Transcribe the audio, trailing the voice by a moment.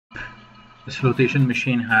This flotation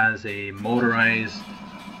machine has a motorized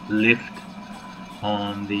lift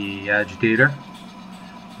on the agitator.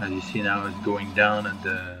 As you see now, it's going down at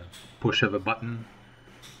the push of a button.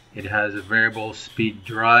 It has a variable speed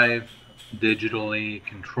drive, digitally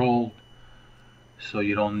controlled, so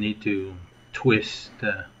you don't need to twist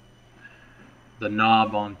the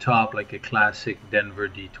knob on top like a classic Denver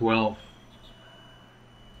D12.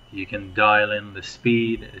 You can dial in the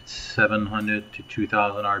speed. It's 700 to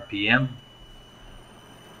 2000 RPM.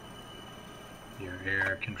 Your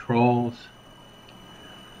air controls.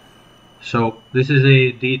 So this is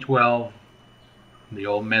a D12, the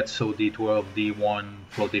old Metso D12 D1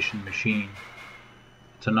 flotation machine.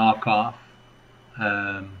 It's a knockoff.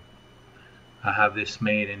 I have this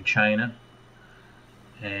made in China,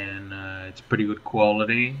 and it's pretty good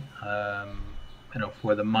quality. You know,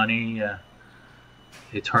 for the money,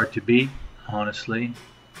 it's hard to beat, honestly.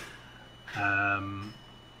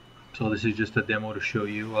 So this is just a demo to show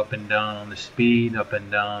you up and down on the speed, up and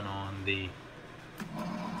down on the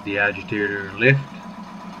agitator lift.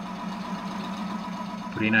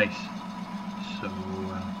 Pretty nice. So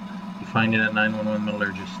you find it at 911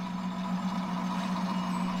 Metallurgist.